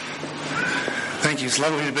Thank you. It's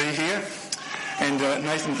lovely to be here. And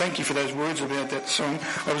Nathan, thank you for those words about that song.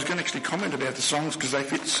 I was going to actually comment about the songs because they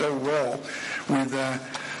fit so well with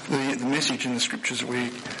the message in the scriptures that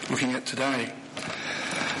we're looking at today.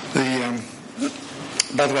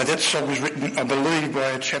 By the way, that song was written, I believe, by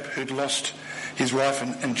a chap who'd lost his wife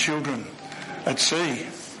and children at sea.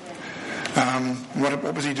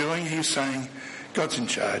 What was he doing? He was saying, God's in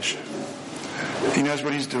charge. He knows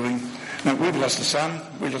what he's doing. Now, we've lost a son.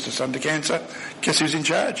 We lost a son to cancer. Guess who's in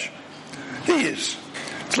charge? He is.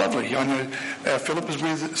 It's lovely. I know Philip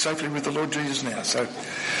is safely with the Lord Jesus now. So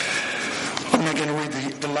I'm now going to read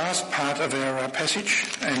the last part of our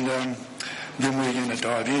passage, and then we're going to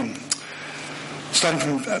dive in. Starting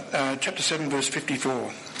from chapter 7, verse 54.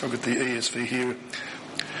 I've got the ESV here.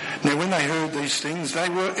 Now, when they heard these things, they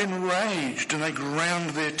were enraged, and they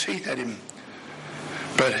ground their teeth at him.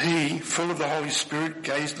 But he, full of the Holy Spirit,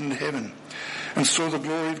 gazed into heaven and saw the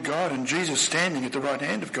glory of God and Jesus standing at the right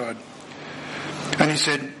hand of God. And he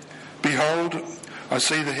said, Behold, I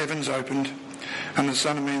see the heavens opened and the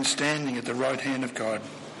Son of Man standing at the right hand of God.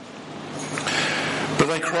 But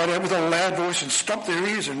they cried out with a loud voice and stopped their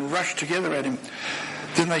ears and rushed together at him.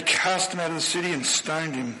 Then they cast him out of the city and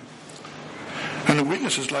stoned him. And the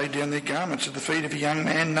witnesses laid down their garments at the feet of a young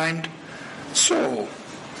man named Saul.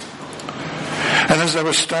 And as they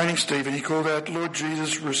were stoning Stephen, he called out, Lord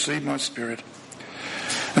Jesus, receive my spirit.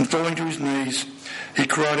 And falling to his knees, he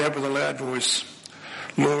cried out with a loud voice,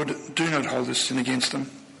 Lord, do not hold this sin against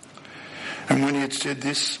them. And when he had said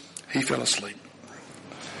this, he fell asleep.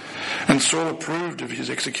 And Saul approved of his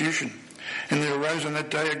execution. And there arose on that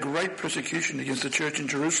day a great persecution against the church in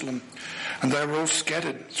Jerusalem. And they were all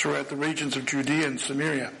scattered throughout the regions of Judea and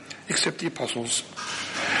Samaria, except the apostles.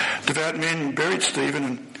 Devout men buried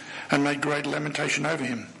Stephen and made great lamentation over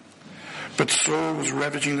him. But Saul was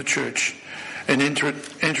ravaging the church and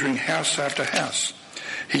entering house after house.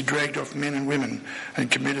 He dragged off men and women and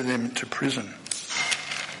committed them to prison.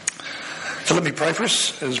 So let me pray for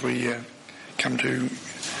us as we come to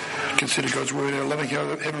consider God's word. Our loving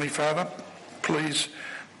Heavenly Father, please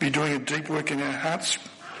be doing a deep work in our hearts.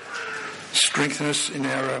 Strengthen us in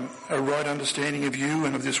our right understanding of you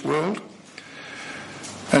and of this world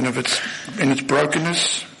and of its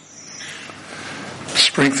brokenness.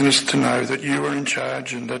 Strengthen us to know that you are in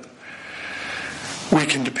charge and that we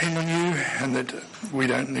can depend on you and that we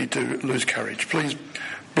don't need to lose courage. Please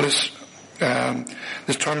bless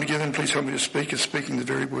this time together and please help me to speak as speaking the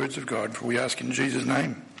very words of God. For we ask in Jesus'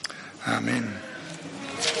 name. Amen.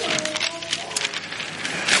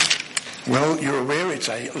 Well, you're aware it's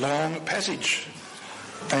a long passage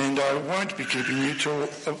and I won't be keeping you till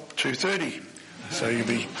 2:30. So you'll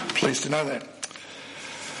be pleased to know that.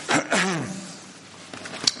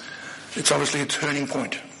 It's obviously a turning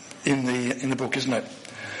point in the book, isn't it?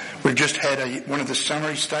 We've just had one of the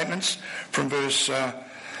summary statements from verse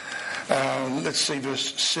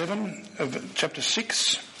 7 of chapter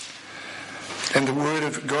 6. And the word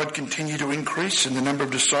of God continued to increase, and the number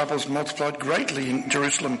of disciples multiplied greatly in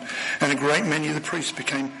Jerusalem, and a great many of the priests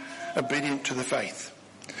became obedient to the faith.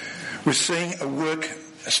 We're seeing a work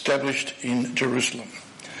established in Jerusalem.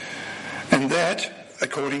 And that,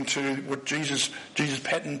 according to what Jesus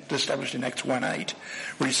pattern established in Acts 1:8,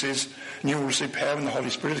 where he says, and you will receive power when the Holy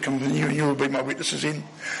Spirit has come upon you, and you will be my witnesses in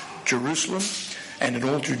Jerusalem and in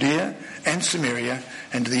all Judea and Samaria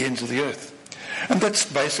and to the ends of the earth. And that's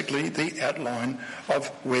basically the outline of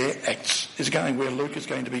where Acts is going, where Luke is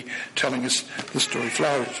going to be telling us the story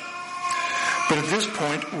flows. But at this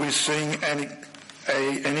point, we're seeing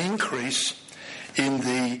an increase in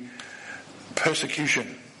the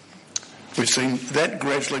persecution. We've seen that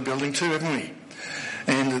gradually building too, haven't we?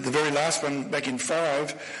 And the very last one, back in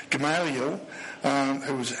 5, Gamaliel,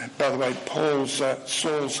 who was, by the way,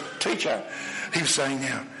 Saul's teacher, he was saying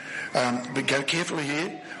now, but go carefully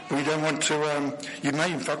here. We don't want to, you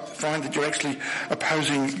may in fact find that you're actually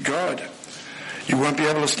opposing God. You won't be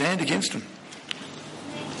able to stand against him.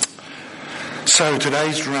 So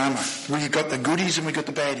today's drama, we've got the goodies and we've got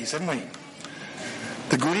the baddies, haven't we?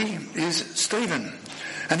 The goodie is Stephen,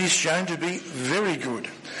 and he's shown to be very good.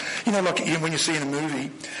 You know, like when you see in a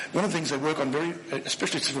movie, one of the things they work on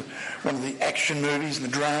especially one of the action movies and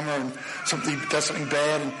the drama, and somebody does something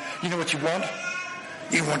bad, and you know what you want?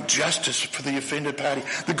 You want justice for the offended party.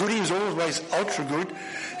 The goodie is always ultra good.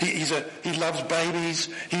 He loves babies.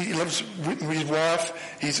 He loves his wife.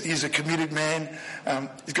 He's a committed man.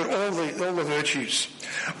 He's got all the virtues.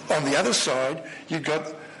 On the other side, you've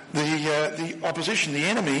got the opposition, the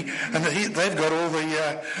enemy, and they've got all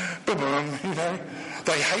the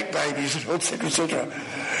they hate babies, etc., etc.,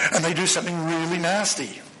 and they do something really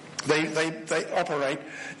nasty. They operate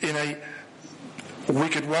in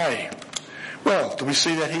wicked way. Well, do we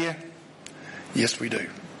see that here? Yes, we do.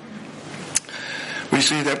 We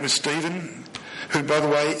see that with Stephen, who, by the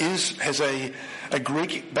way, has a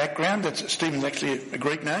Greek background. Stephen's actually a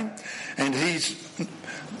Greek name, and he's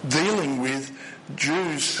dealing with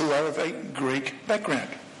Jews who are of a Greek background.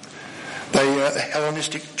 They are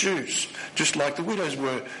Hellenistic Jews, just like the widows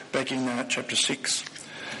were back in chapter 6.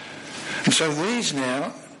 And so these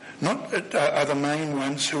now are the main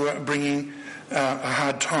ones who are bringing a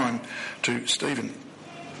hard time to Stephen.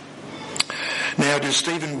 Now, does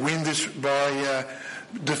Stephen win this by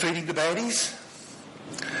defeating the baddies?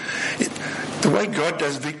 The way God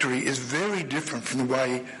does victory is very different from the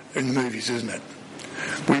way in the movies, isn't it?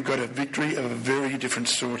 We've got a victory of a very different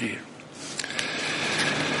sort here.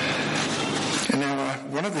 And now,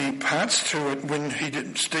 one of the parts to it, when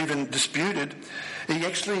Stephen disputed,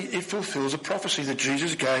 it fulfills a prophecy that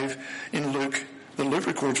Jesus gave in Luke, that Luke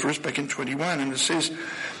records for us back in 21, and it says,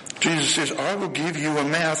 Jesus says, I will give you a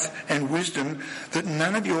mouth and wisdom that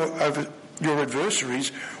none of your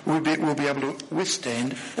adversaries will be able to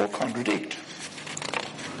withstand or contradict.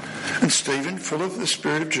 And Stephen, full of the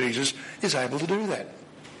Spirit of Jesus, is able to do that.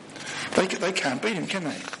 They can't beat him, can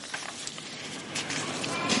they?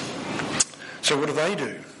 So what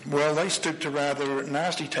do? Well, they stoop to rather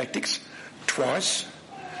nasty tactics twice.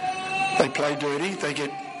 They play dirty. They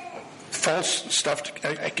get false stuffed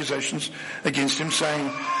accusations against him,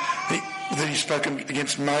 saying that he's spoken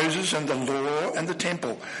against Moses and the law and the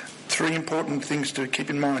temple. 3 important things to keep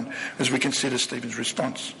in mind as we consider Stephen's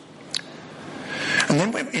response. And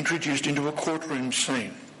then we're introduced into a courtroom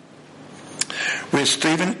scene where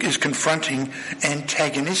Stephen is confronting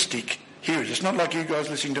antagonistic hearers. It's not like you guys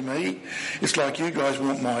listening to me. It's like you guys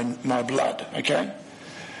want my blood, okay?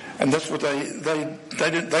 And that's what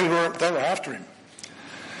they were after him.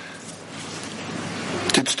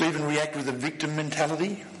 Did Stephen react with a victim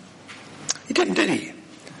mentality? He didn't, did he?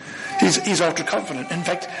 He's ultra confident. In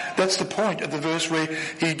fact, that's the point of the verse where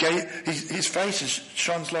his face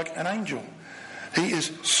shines like an angel. He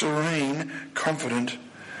is serene, confident,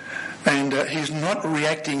 and he's not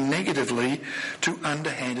reacting negatively to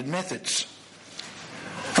underhanded methods.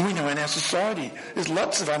 And we know in our society there's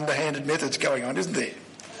lots of underhanded methods going on, isn't there?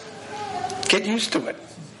 Get used to it.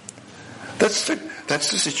 That's the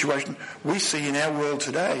situation we see in our world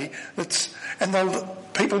today.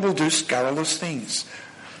 People will do scurrilous things.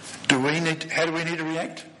 How do we need to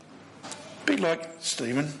react? Be like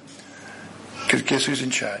Stephen, because guess who's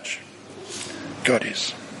in charge? God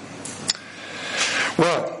is.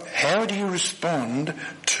 Well, how do you respond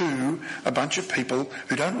to a bunch of people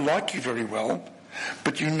who don't like you very well,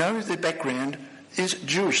 but you know their background is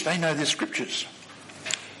Jewish? They know their scriptures.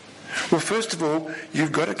 Well, first of all,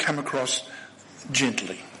 you've got to come across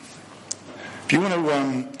gently. If you want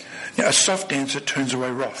to, a soft answer turns away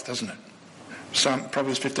wrath, doesn't it?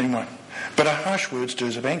 Proverbs 15:1. But a harsh word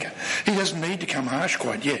stirs up anger. He doesn't need to come harsh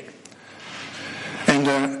quite yet. And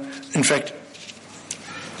in fact,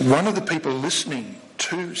 one of the people listening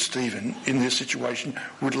to Stephen in this situation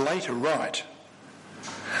would later write,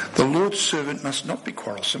 the Lord's servant must not be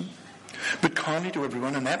quarrelsome, but kindly to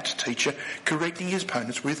everyone, an apt teacher, correcting his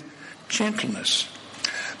opponents with gentleness.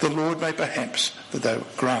 The Lord may perhaps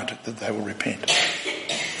grant that they will repent.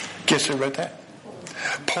 Guess who wrote that?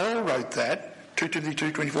 Paul wrote that, 2 Timothy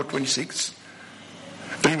 2, 24, 26.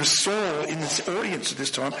 But he was Saul in this audience at this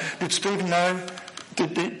time. Did Stephen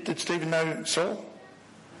know Saul?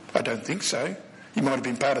 I don't think so. He might have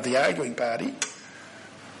been part of the arguing party.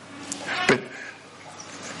 But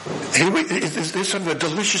there's sort of a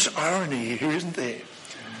delicious irony here, isn't there?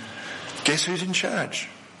 Guess who's in charge?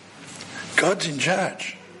 God's in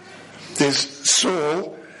charge. There's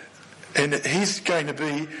Saul, and he's going to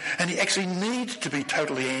be, and he actually needs to be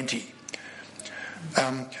totally anti,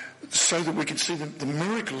 so that we can see the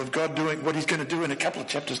miracle of God doing what he's going to do in a couple of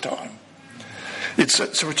chapters' time.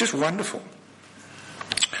 So it's just wonderful.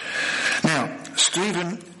 Now,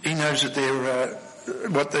 Stephen, he knows that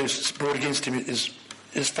what they've brought against him is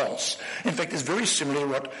false. In fact, it's very similar to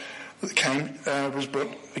what was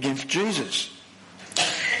brought against Jesus.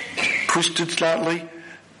 Twisted slightly,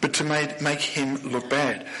 but to make him look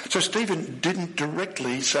bad. So Stephen didn't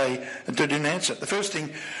answer. The first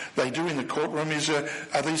thing they do in the courtroom is,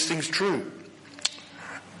 are these things true?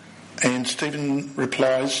 And Stephen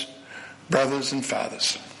replies, brothers and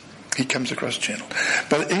fathers. He comes across gentle.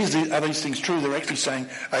 But are these things true? They're actually saying,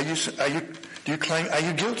 are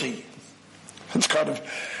you guilty? It's kind of,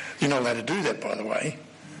 you're not allowed to do that, by the way.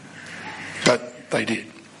 But they did.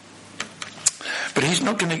 But he's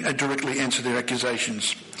not going to directly answer their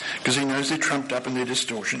accusations because he knows they're trumped up and they're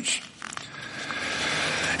distortions.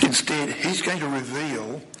 In Instead, he's going to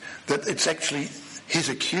reveal that it's actually his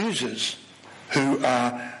accusers who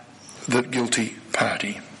are the guilty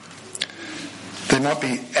party. They might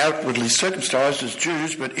be outwardly circumcised as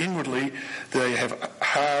Jews, but inwardly they have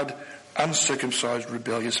hard, uncircumcised,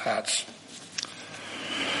 rebellious hearts.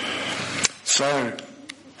 So,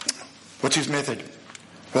 what's his method?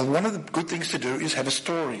 Well, one of the good things to do is have a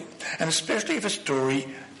story, and especially if a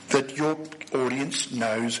story that your audience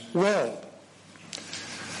knows well.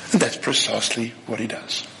 And that's precisely what he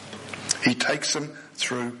does. He takes them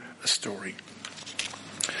through a story.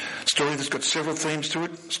 A story that's got several themes to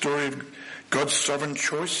it. A story of God's sovereign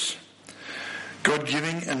choice, God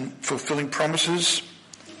giving and fulfilling promises,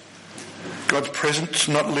 God's presence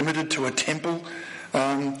not limited to a temple,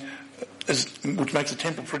 which makes the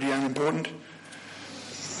temple pretty unimportant,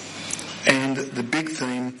 and the big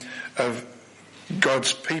theme of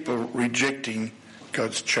God's people rejecting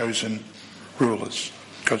God's chosen rulers,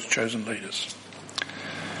 God's chosen leaders.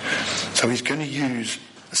 So he's going to use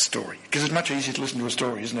a story, because it's much easier to listen to a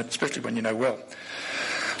story, isn't it? Especially when you know well.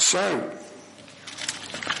 So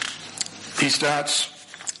he starts,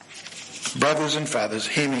 brothers and fathers,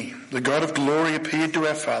 hear me. The God of glory appeared to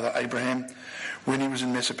our father Abraham when he was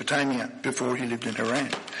in Mesopotamia, before he lived in Haran.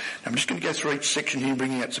 Now, I'm just going to go through each section here,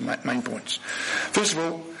 bringing out some main points. First of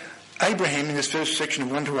all, Abraham, in this first section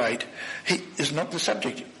of 1 to 8, he is not the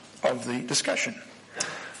subject of the discussion.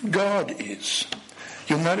 God is.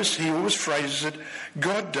 You'll notice he always phrases it,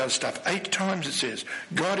 God does stuff. 8 times it says,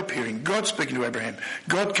 God appearing, God speaking to Abraham,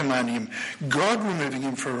 God commanding him, God removing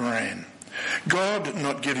him from Haran, God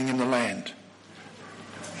not giving him the land.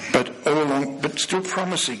 But all along, but still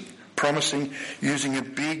promising using a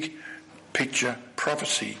big picture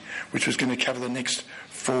prophecy, which was going to cover the next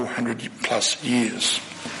 400 plus years.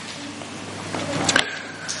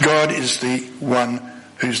 God is the one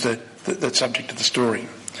who's the subject of the story.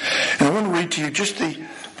 And I want to read to you just the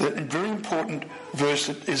very important verse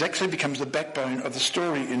that actually becomes the backbone of the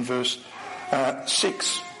story in verse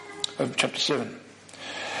 6 of chapter 7.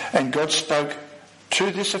 And God spoke to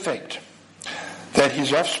this effect, that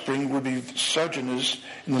his offspring would be sojourners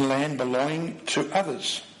in the land belonging to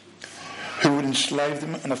others, who would enslave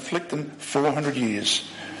them and afflict them 400 years.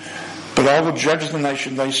 But I will judge the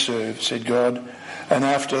nation they serve, said God, and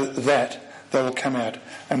after that they will come out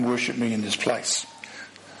and worship me in this place.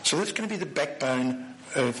 So that's going to be the backbone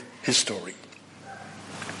of his story.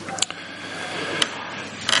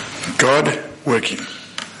 God working.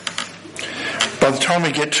 By the time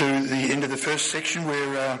we get to the end of the first section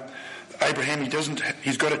where Abraham,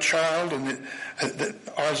 he's got a child, and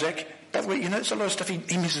Isaac. By the way, there's a lot of stuff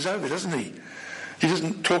he misses over, doesn't he? He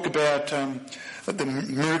doesn't talk about the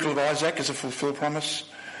miracle of Isaac as a fulfilled promise,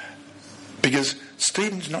 because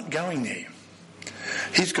Stephen's not going there.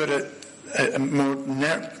 He's got a more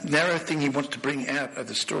narrow thing he wants to bring out of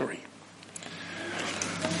the story.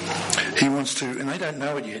 He wants to, and they don't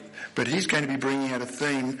know it yet, but he's going to be bringing out a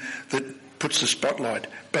theme that puts the spotlight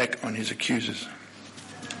back on his accusers.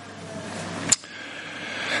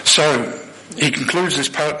 So he concludes this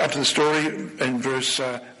part up to the story in verse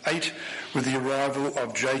 8 with the arrival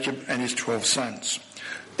of Jacob and his 12 sons.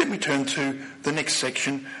 Then we turn to the next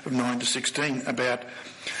section of 9 to 16 about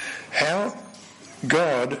how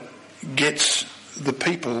God gets the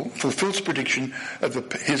people, fulfills prediction of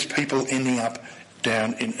his people ending up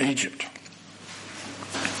down in Egypt.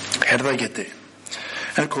 How do they get there?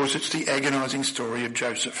 And of course it's the agonising story of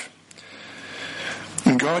Joseph.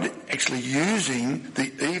 And God actually using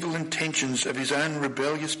the evil intentions of his own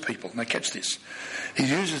rebellious people. Now catch this. He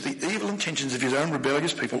uses the evil intentions of his own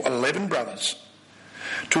rebellious people, 11 brothers,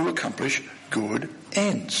 to accomplish good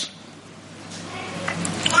ends.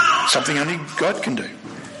 Something only God can do.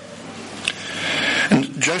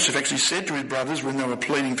 And Joseph actually said to his brothers when they were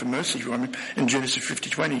pleading for mercy from him in Genesis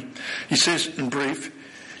 50:20, he says in brief,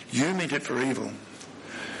 you meant it for evil,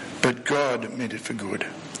 but God meant it for good,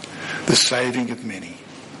 the saving of many.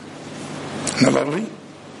 Isn't that lovely?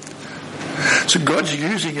 So God's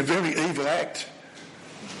using a very evil act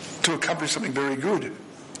to accomplish something very good.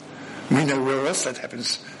 We know where else that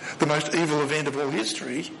happens. The most evil event of all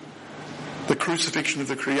history, the crucifixion of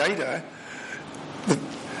the Creator,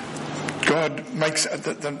 God makes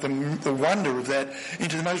the wonder of that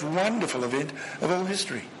into the most wonderful event of all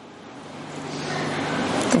history.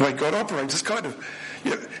 The way God operates is kind of,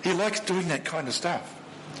 he likes doing that kind of stuff,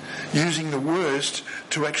 using the worst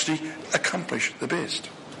to actually accomplish the best.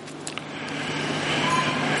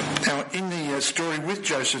 Now, in the story with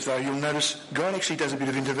Joseph, though, you'll notice God actually does a bit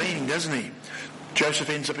of intervening, doesn't he? Joseph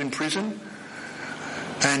ends up in prison,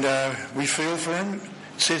 and we feel for him.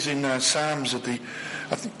 It says in Psalms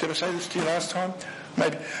did I say this to you last time?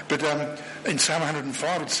 maybe. But in Psalm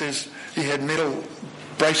 105 it says he had metal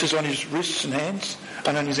braces on his wrists and hands,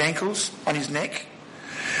 and on his ankles, on his neck.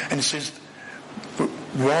 And it says,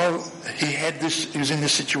 while he was in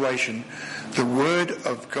this situation, the word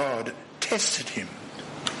of God tested him.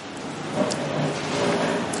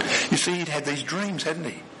 You see, he'd had these dreams, hadn't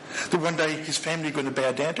he? That one day his family were going to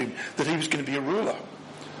bow down to him, that he was going to be a ruler.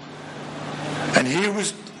 And here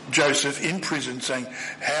was Joseph in prison saying,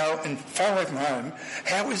 and far away from home,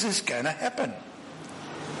 how is this going to happen?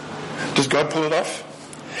 Does God pull it off?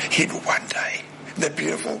 He will one day. Isn't that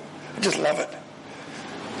beautiful? I just love it.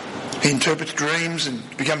 He interprets dreams and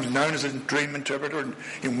becomes known as a dream interpreter, and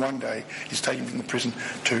in one day he's taken from the prison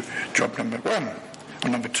to job number 1, or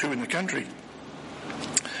number 2 in the country.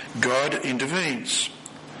 God intervenes.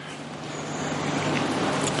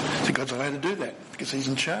 So God's allowed to do that because he's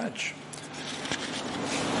in charge.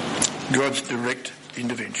 God's direct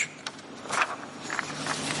intervention.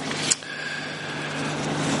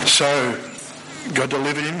 So God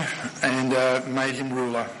delivered him and made him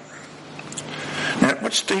ruler. Now,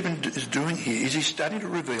 what Stephen is doing here is he's starting to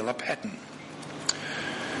reveal a pattern.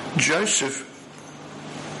 Joseph,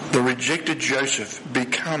 the rejected Joseph,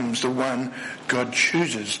 becomes the one God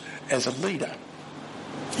chooses as a leader.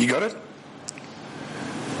 You got it?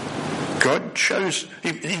 God chose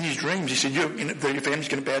him in his dreams. He said, your family's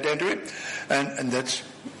going to bow down to him. And that's,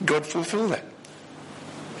 God fulfilled that.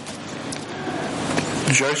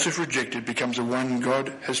 Joseph rejected becomes the one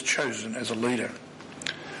God has chosen as a leader.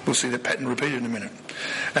 We'll see that pattern repeated in a minute.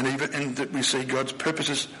 And that we see God's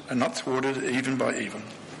purposes are not thwarted even by evil.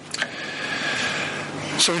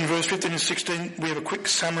 So in verse 15 and 16, we have a quick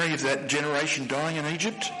summary of that generation dying in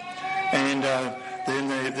Egypt. And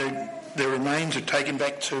then their remains are taken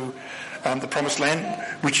back to the promised land,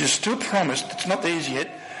 which is still promised. It's not theirs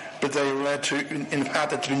yet, but they are allowed to, in the part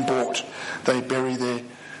that's been bought, they bury the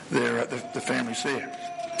families there,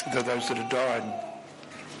 those that have died.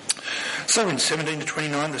 So in 17 to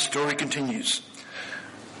 29, the story continues.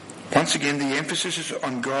 Once again, the emphasis is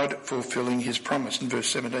on God fulfilling his promise in verse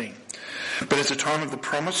 17. But as the time of the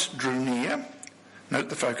promise drew near, note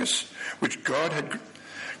the focus, which God had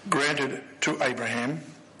granted to Abraham,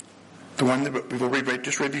 the one that we've already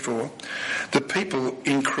just read before, the people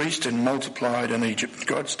increased and multiplied in Egypt.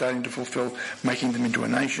 God's starting to fulfill, making them into a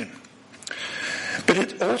nation. But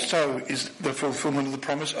it also is the fulfillment of the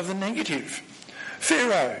promise of the negative.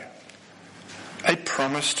 Pharaoh, a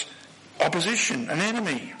promised opposition, an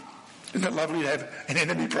enemy. Isn't it lovely to have an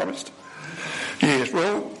enemy promised? Yes,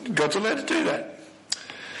 well, God's allowed to do that.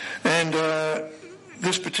 And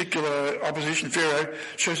this particular opposition, Pharaoh,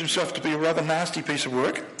 shows himself to be a rather nasty piece of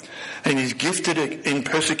work, and he's gifted in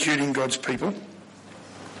persecuting God's people.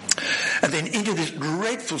 And then into this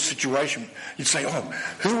dreadful situation, you'd say,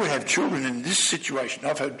 who would have children in this situation?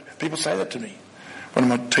 I've heard people say that to me. One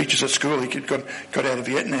of my teachers at school, he got out of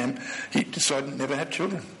Vietnam, he decided never to have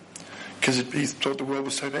children because he thought the world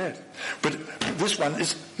was so bad. But this one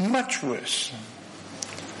is much worse.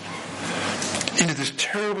 Into this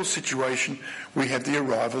terrible situation, we have the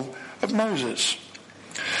arrival of Moses,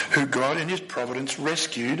 who God in his providence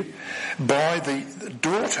rescued by the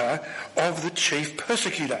daughter of the chief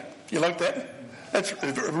persecutor. You like that? That's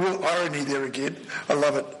a real irony there again. I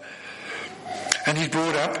love it. And he's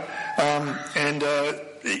brought up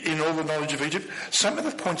in all the knowledge of Egypt. Some of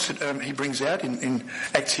the points that he brings out in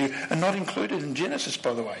Acts here are not included in Genesis,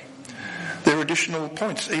 by the way. There are additional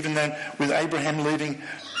points, even then with Abraham leaving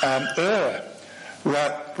Ur.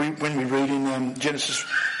 When we read in Genesis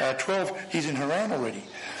 12, he's in Haran already.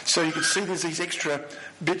 So you can see there's these extra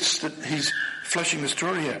bits that he's fleshing the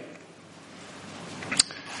story out.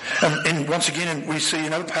 And once again, we see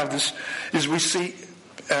another part of this is we see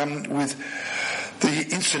with the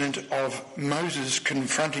incident of Moses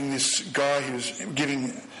confronting this guy who's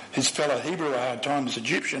giving his fellow Hebrew a hard time, this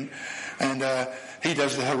Egyptian, and he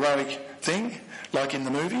does the heroic thing, like in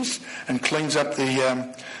the movies, and cleans up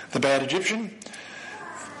the bad Egyptian.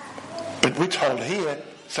 But we're told here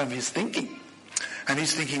some of his thinking. And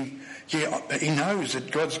he's thinking, he knows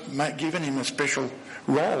that God's given him a special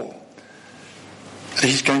role. That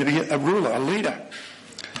he's going to be a ruler, a leader.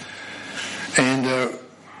 And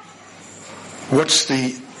what's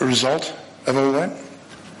the result of all that?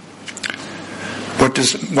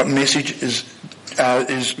 What message is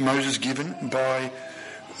Moses given by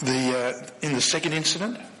in the second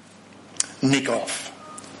incident? Nick off.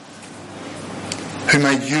 Who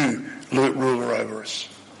made you ruler over us?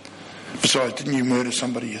 Besides, didn't you murder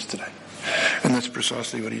somebody yesterday? And that's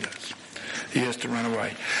precisely what he does. He has to run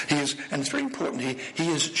away. And it's very important here, he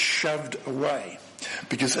is shoved away.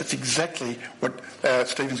 because that's exactly what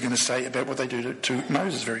Stephen's going to say about what they do to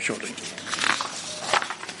Moses very shortly.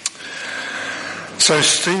 So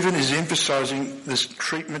Stephen is emphasising this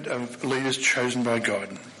treatment of leaders chosen by God.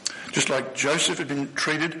 Just like Joseph had been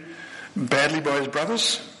treated badly by his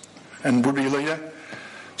brothers and would be a leader,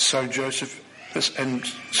 so Joseph, and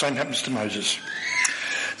same happens to Moses.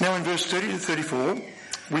 Now in verse 30 to 34,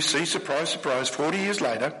 we see, surprise, surprise, 40 years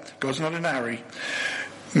later, God's not in a hurry,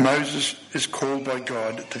 Moses is called by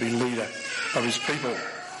God to be leader of his people.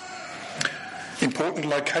 Important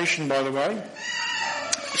location, by the way.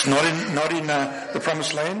 It's not in the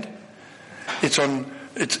Promised Land. It's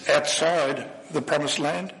outside the Promised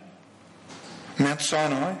Land, Mount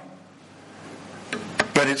Sinai,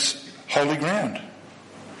 but it's holy ground.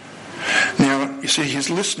 Now, you see, his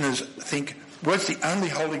listeners think, what's the only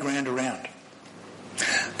holy ground around?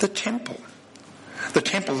 The temple. The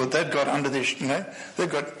temple that they've got under their, they've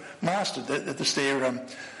got mastered. That's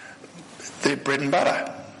their bread and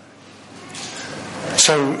butter.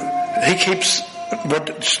 So he keeps,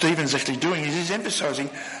 what Stephen's actually doing is he's emphasising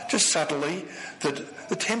just subtly that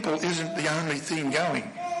the temple isn't the only thing going.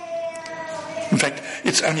 In fact,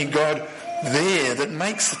 it's only God there that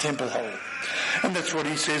makes the temple whole. And that's what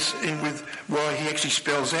he says with why he actually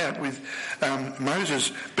spells out with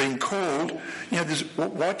Moses being called.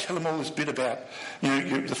 Why tell him all this bit about,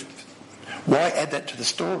 why add that to the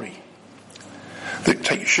story?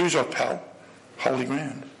 Take your shoes off, pal. Holy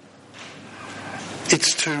ground.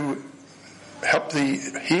 It's to help the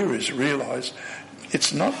hearers realise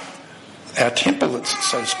it's not our temple that's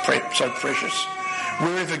so precious.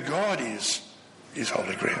 Wherever God is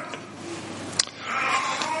holy ground.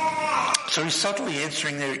 So he's subtly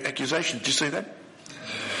answering their accusations. Do you see that?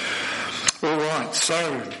 All right,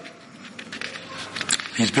 so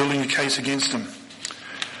he's building a case against them.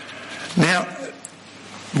 Now,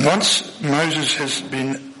 once Moses has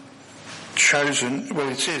been chosen, well,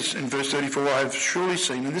 it says in verse 34, I have surely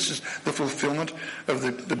seen, and this is the fulfilment of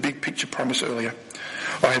the big picture promise earlier,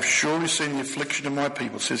 I have surely seen the affliction of my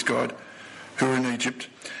people, says God, who are in Egypt,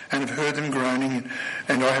 and have heard them groaning,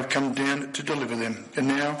 and I have come down to deliver them. And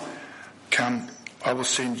now, come, I will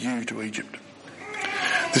send you to Egypt.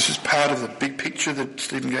 This is part of the big picture that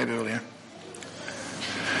Stephen gave earlier.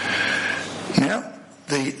 Now,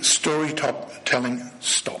 the storytelling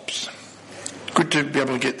stops. Good to be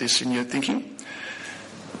able to get this in your thinking,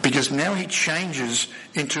 because now he changes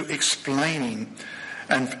into explaining,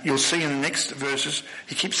 and you'll see in the next verses,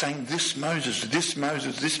 he keeps saying, this Moses, this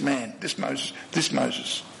Moses, this man, this Moses, this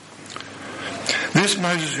Moses. This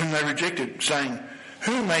Moses whom they rejected, saying,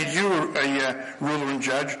 who made you a ruler and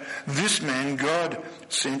judge? This man God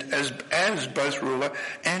sent as both ruler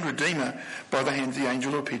and redeemer by the hand of the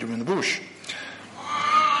angel who appeared to him in the bush.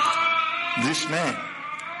 This man,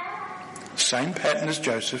 same pattern as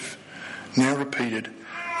Joseph, now repeated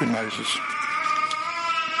with Moses.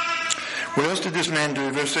 What else did this man do?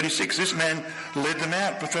 Verse 36, this man led them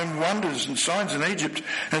out, performed wonders and signs in Egypt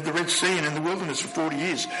and at the Red Sea and in the wilderness for 40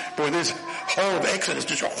 years. Boy, there's a whole of Exodus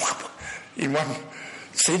just in one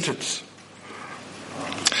sentence.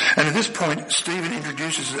 And at this point, Stephen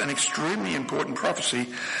introduces an extremely important prophecy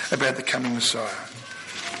about the coming Messiah,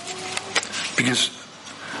 because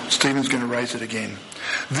Stephen's going to raise it again.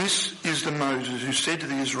 This is the Moses who said to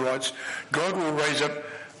the Israelites, God will raise up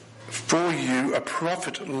for you a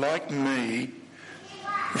prophet like me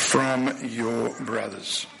from your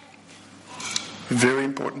brothers. Very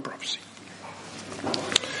important prophecy.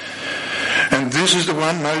 And this is the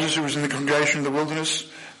one, Moses, who was in the congregation in the wilderness,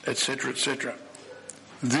 etc., etc.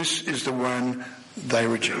 This is the one they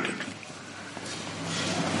rejected.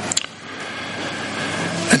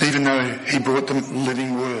 And even though he brought them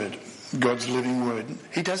living word, God's living word,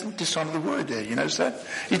 he doesn't dishonour the word there, you notice that?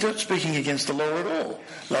 He's not speaking against the law at all,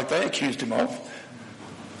 like they accused him of.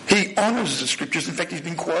 He honours the scriptures. In fact, he's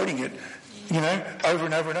been quoting it, over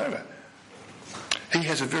and over and over. He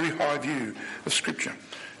has a very high view of scripture,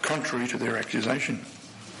 contrary to their accusation.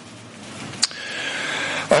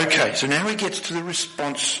 Okay, so now he gets to the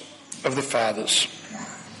response of the fathers.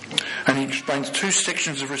 And he explains two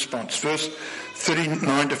sections of response. Verse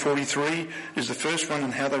 39 to 43 is the first one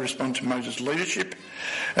on how they respond to Moses' leadership.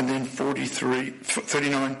 And then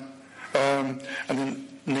 39, and then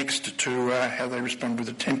next to how they respond with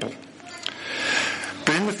the temple.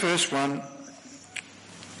 But in the first one,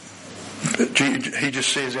 he just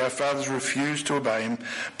says, our fathers refused to obey him,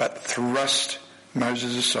 but thrust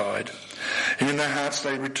Moses aside. And in their hearts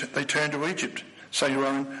they turned to Egypt. Say your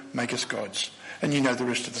own, make us gods. And you know the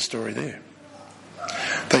rest of the story there.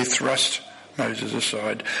 They thrust Moses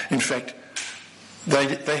aside. In fact,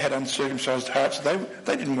 they had uncircumcised hearts. They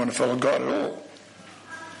didn't want to follow God at all.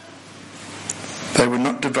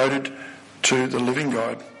 not devoted to the living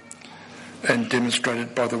God, and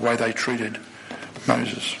demonstrated by the way they treated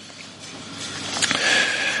Moses.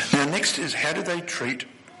 Now next is, how do they treat,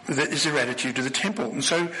 that is their attitude to the temple. And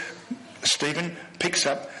so Stephen picks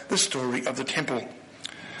up the story of the temple.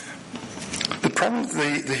 The problem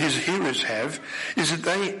his hearers have is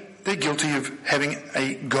that they're guilty of having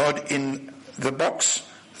a God in the box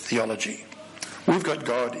theology. We've got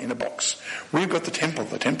God in a box. We've got the temple.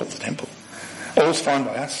 All's fine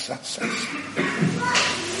by us.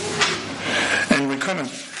 And you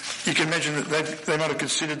can imagine that they might have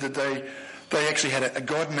considered that they actually had a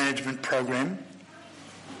God management program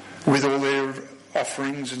with all their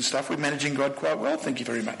offerings and stuff. We're managing God quite well, thank you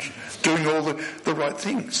very much. Doing all the right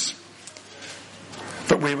things.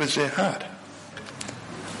 But where was their heart?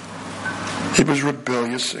 It was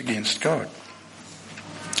rebellious against God.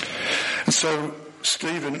 And so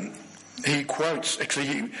Stephen, he quotes, actually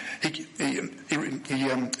he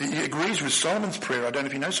agrees with Solomon's prayer. I don't know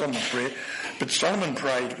if you know Solomon's prayer, but Solomon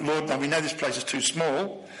prayed, Lord, now we know this place is too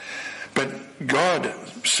small, but God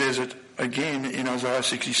says it again in Isaiah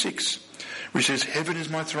 66, which says, heaven is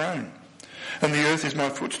my throne and the earth is my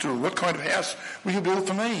footstool. What kind of house will you build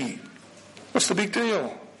for me? What's the big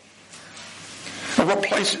deal? And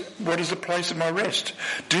what is the place of my rest?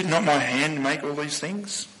 Did not my hand make all these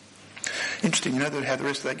things? Interesting, you know how the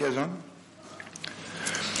rest of that goes on?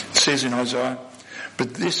 It says in Isaiah,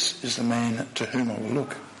 but this is the man to whom I will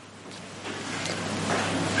look.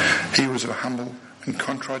 He was of a humble and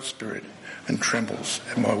contrite spirit and trembles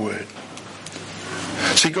at my word.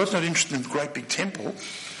 See, God's not interested in the great big temple.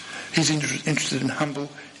 He's interested in humble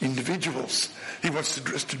individuals. He wants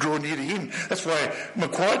us to draw near to him. That's why my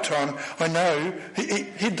quiet time, I know,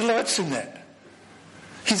 he delights in that.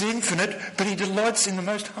 He's infinite, but he delights in the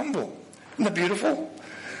most humble. Isn't that beautiful?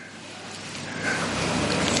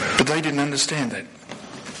 But they didn't understand that.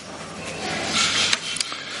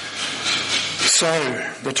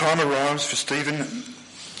 So the time arrives for Stephen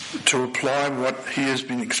to apply what he has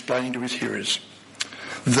been explaining to his hearers.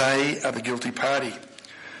 They are the guilty party.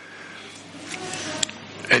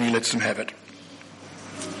 And he lets them have it.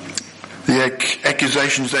 The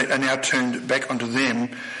accusations are now turned back onto them,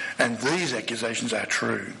 and these accusations are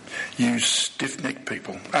true. You stiff-necked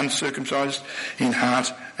people, uncircumcised in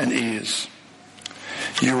heart and ears.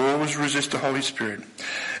 You always resist the Holy Spirit,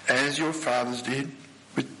 as your fathers did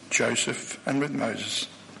with Joseph and with Moses,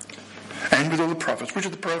 and with all the prophets. Which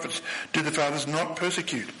of the prophets did the fathers not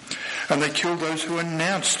persecute? And they killed those who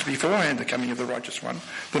announced beforehand the coming of the righteous one,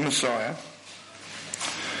 the Messiah,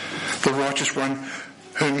 the righteous one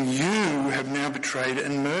whom you have now betrayed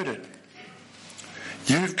and murdered.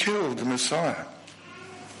 You've killed the Messiah.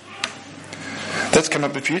 That's come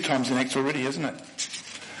up a few times in Acts already, hasn't it?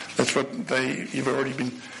 That's what you've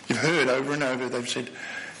heard over and over. They've said,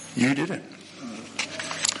 you did it.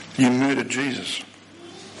 You murdered Jesus.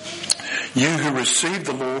 You who received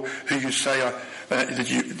the law, who you say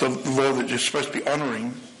the law that you're supposed to be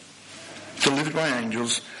honouring, delivered by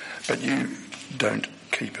angels, but you don't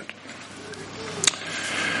keep it.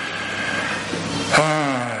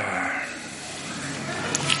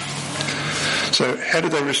 So how do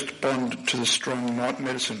they respond to the strong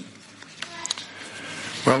medicine?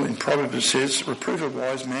 Well, in Proverbs it says, reprove a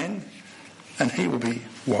wise man and he will be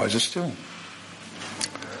wiser still.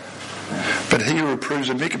 But he who reproves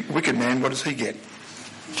a wicked man, what does he get?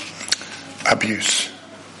 Abuse.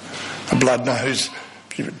 A blood nose,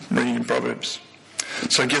 reading in Proverbs.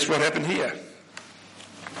 So guess what happened here?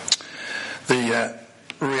 The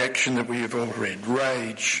reaction that we have all read.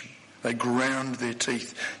 Rage. They ground their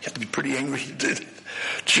teeth. You have to be pretty angry to do that.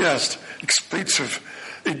 Just speaks of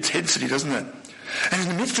intensity, doesn't it? And in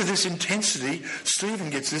the midst of this intensity, Stephen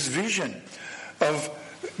gets this vision of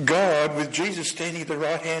God with Jesus standing at the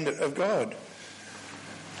right hand of God.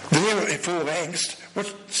 They're full of angst.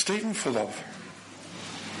 What's Stephen full of?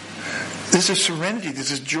 There's a serenity,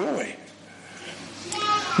 there's a joy.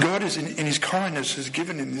 God is in his kindness has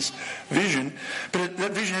given him this vision, but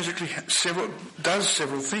that vision has actually does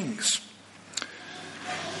several things.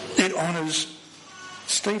 It honours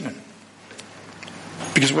Stephen.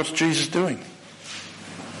 Because what's Jesus doing?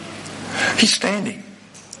 He's standing.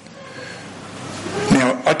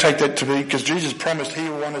 Now, I take that to be, because Jesus promised, he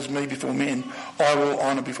who honours me before men, I will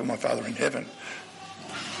honour before my Father in heaven.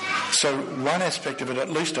 So one aspect of it, at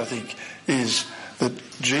least I think, is that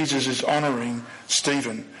Jesus is honouring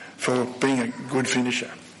Stephen for being a good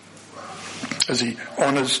finisher, as he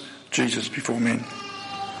honours Jesus before men.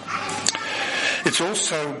 It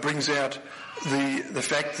also brings out the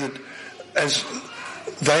fact that as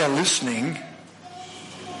they are listening,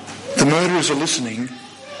 the murderers are listening,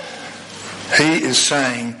 He is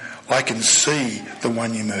saying, I can see the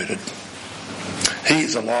one you murdered. He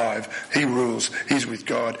is alive. He rules. He's with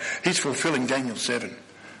God. He's fulfilling Daniel 7,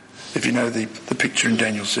 if you know the picture in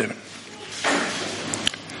Daniel 7.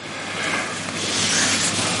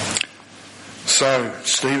 So,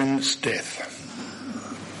 Stephen's death.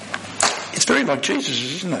 It's very like Jesus',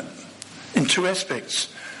 isn't it? In two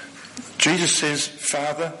aspects. Jesus says,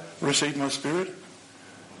 Father, receive my spirit.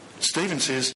 Stephen says,